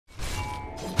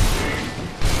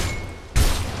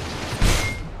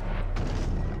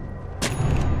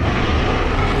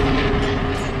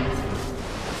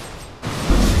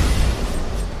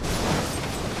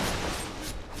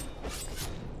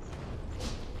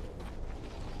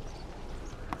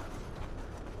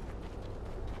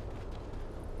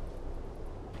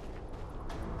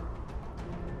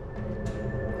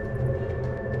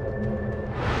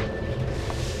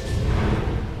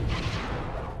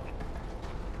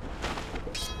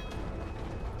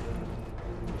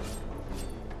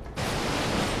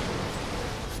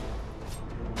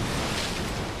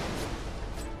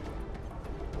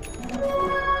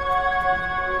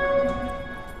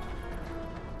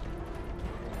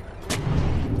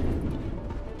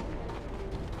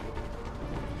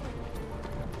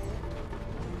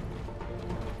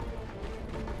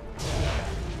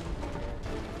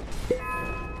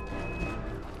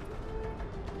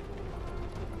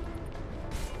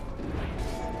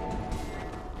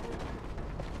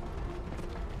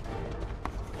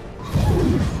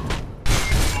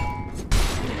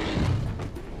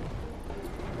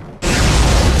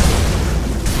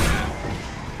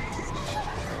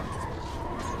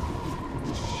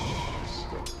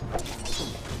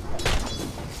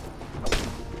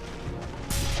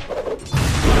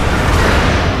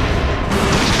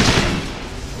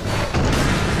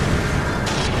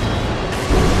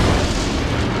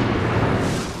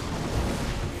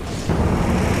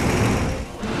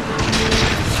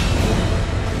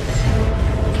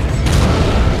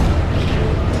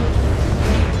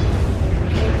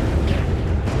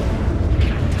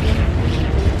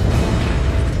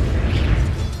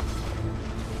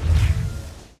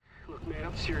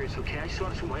serious, okay? I saw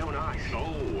this with my own eyes.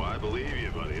 Oh, I believe you,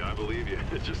 buddy. I believe you.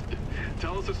 Just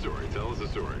tell us a story. Tell us a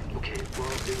story. Okay,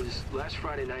 well, it was last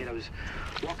Friday night. I was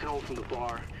walking home from the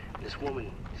bar, and this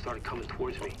woman started coming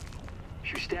towards me.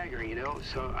 She was staggering, you know,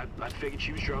 so I figured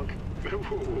she was drunk. Whoa,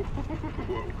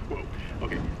 whoa, whoa.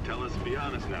 Okay, tell us, be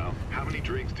honest now. How many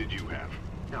drinks did you have?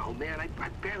 No, man, I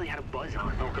barely had a buzz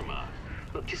on. Oh, come on.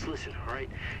 Look, just listen, all right?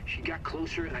 She got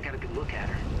closer, and I got a good look at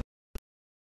her.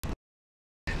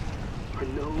 Her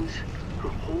nose, her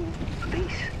whole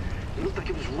face, it looked like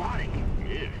it was rotting.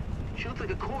 Yeah. She looked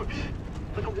like a corpse.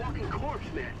 Like a walking corpse,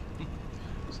 man.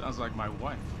 Sounds like my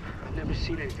wife. I've never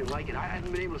seen anything like it. I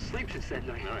haven't been able to sleep since that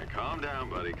night. All right, calm down,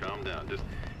 buddy. Calm down. Just,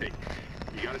 hey,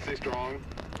 you gotta stay strong,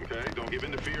 okay? Don't give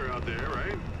in to fear out there,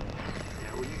 right?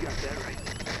 Yeah, well, you got that right.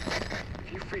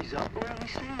 If you freeze up around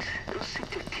these things, it'll sink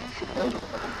their teeth in you.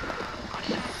 I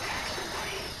should attack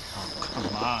somebody. Oh,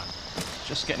 come on. It's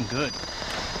just getting good.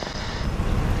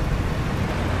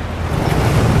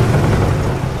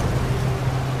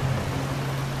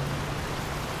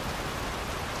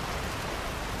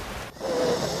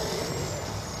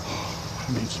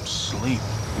 I need some sleep.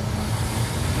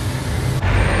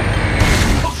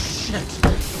 Oh, shit!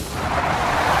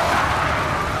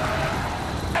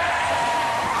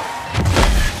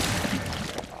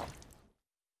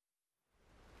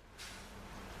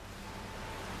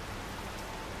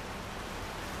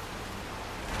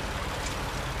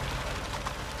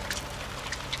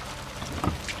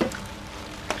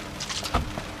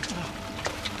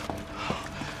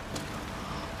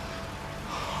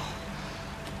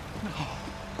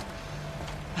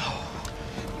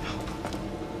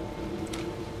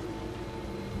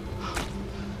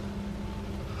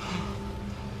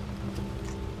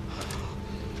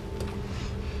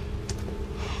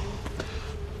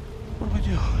 What do I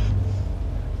do?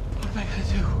 What am I gonna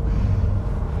do?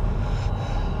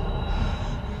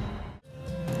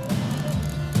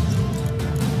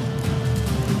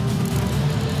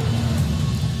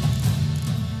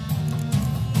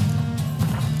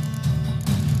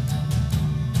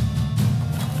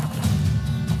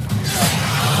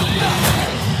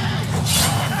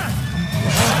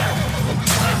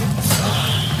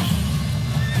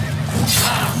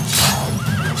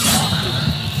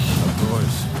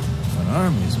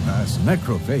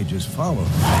 Necrophages follow.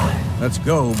 Let's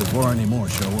go before any more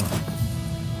show up.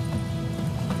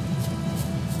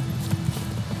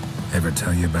 Ever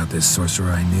tell you about this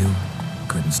sorcerer I knew?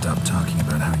 Couldn't stop talking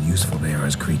about how useful they are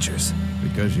as creatures.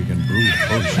 Because you can brew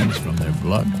potions from their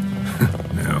blood?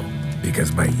 No,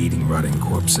 because by eating rotting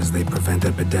corpses, they prevent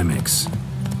epidemics.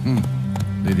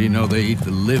 Did he know they eat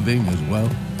the living as well?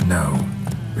 No,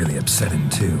 really upset him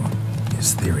too.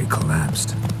 His theory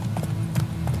collapsed.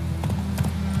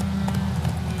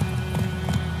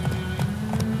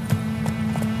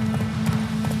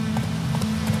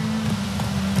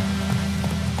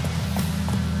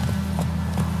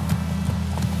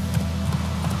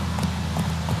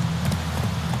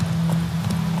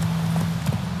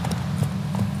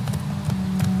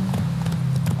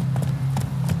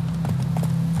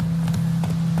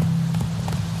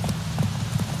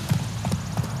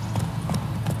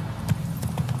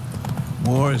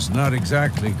 War's not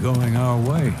exactly going our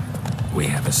way. We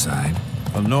have a side.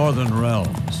 The Northern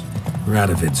Realms.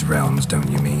 Radovid's realms, don't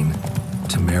you mean?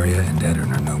 Temeria and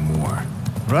Edirn are no more.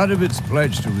 Radovid's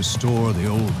pledged to restore the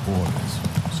old borders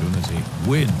as soon as he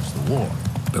wins the war.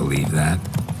 Believe that?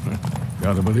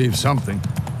 Gotta believe something.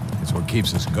 It's what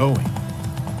keeps us going.